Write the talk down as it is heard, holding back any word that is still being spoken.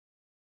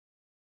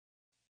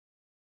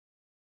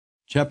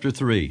Chapter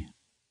 3.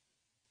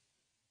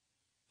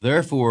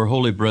 Therefore,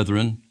 holy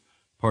brethren,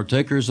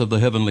 partakers of the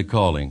heavenly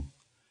calling,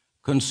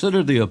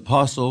 consider the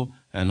apostle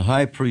and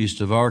high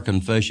priest of our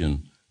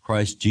confession,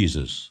 Christ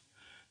Jesus,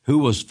 who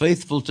was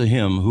faithful to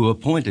him who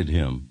appointed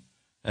him,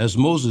 as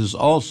Moses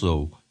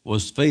also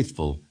was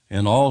faithful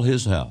in all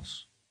his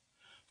house.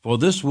 For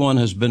this one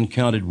has been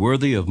counted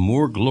worthy of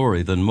more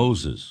glory than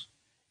Moses,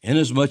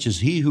 inasmuch as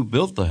he who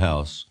built the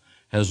house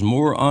has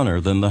more honor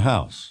than the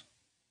house.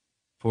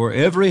 For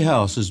every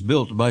house is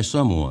built by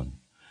someone,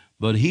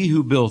 but he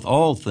who built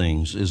all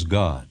things is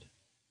God.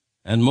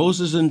 And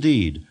Moses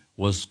indeed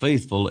was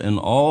faithful in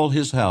all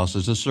his house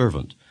as a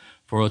servant,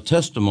 for a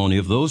testimony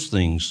of those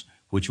things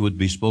which would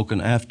be spoken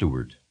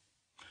afterward.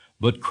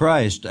 But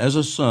Christ as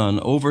a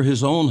son over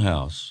his own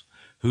house,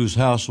 whose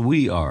house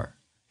we are,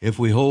 if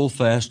we hold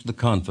fast the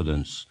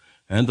confidence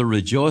and the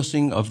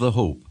rejoicing of the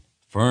hope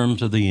firm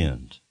to the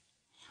end.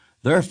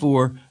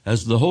 Therefore,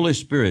 as the Holy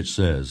Spirit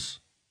says,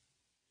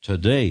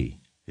 "Today,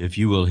 if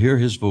you will hear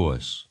his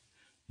voice,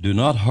 do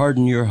not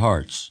harden your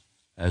hearts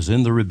as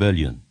in the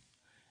rebellion,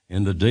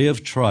 in the day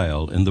of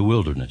trial in the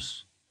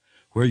wilderness,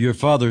 where your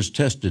fathers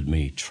tested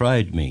me,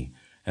 tried me,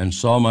 and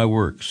saw my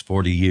works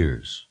 40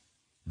 years.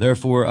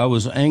 Therefore I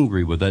was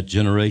angry with that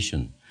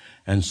generation,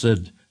 and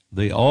said,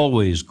 They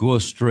always go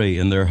astray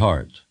in their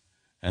heart,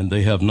 and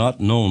they have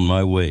not known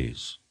my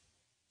ways.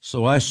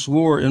 So I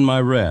swore in my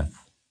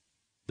wrath,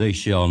 They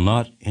shall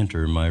not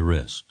enter my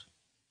rest.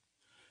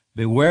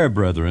 Beware,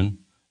 brethren,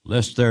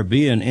 lest there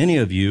be in any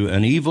of you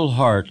an evil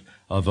heart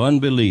of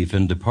unbelief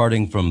in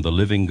departing from the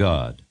living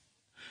God.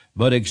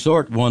 But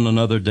exhort one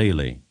another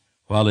daily,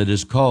 while it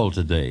is called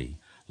today,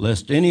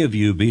 lest any of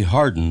you be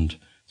hardened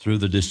through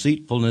the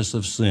deceitfulness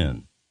of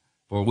sin.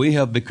 For we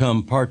have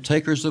become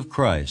partakers of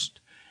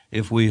Christ,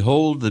 if we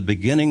hold the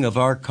beginning of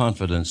our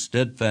confidence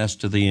steadfast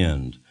to the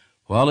end,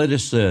 while it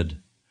is said,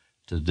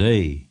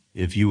 Today,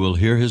 if you will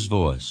hear his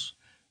voice,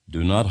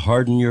 do not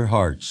harden your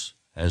hearts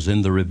as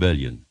in the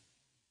rebellion.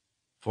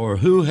 For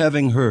who,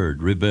 having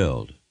heard,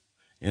 rebelled?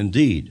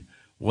 Indeed,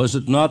 was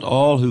it not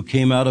all who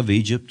came out of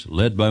Egypt,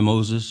 led by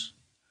Moses?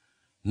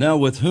 Now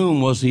with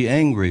whom was he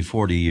angry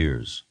 40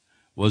 years?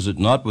 Was it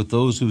not with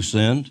those who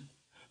sinned,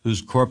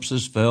 whose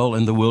corpses fell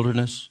in the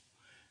wilderness?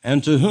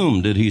 And to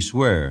whom did he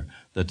swear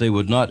that they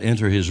would not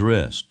enter his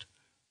rest,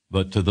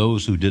 but to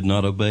those who did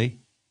not obey?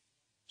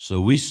 So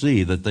we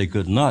see that they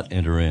could not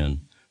enter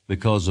in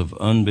because of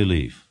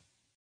unbelief.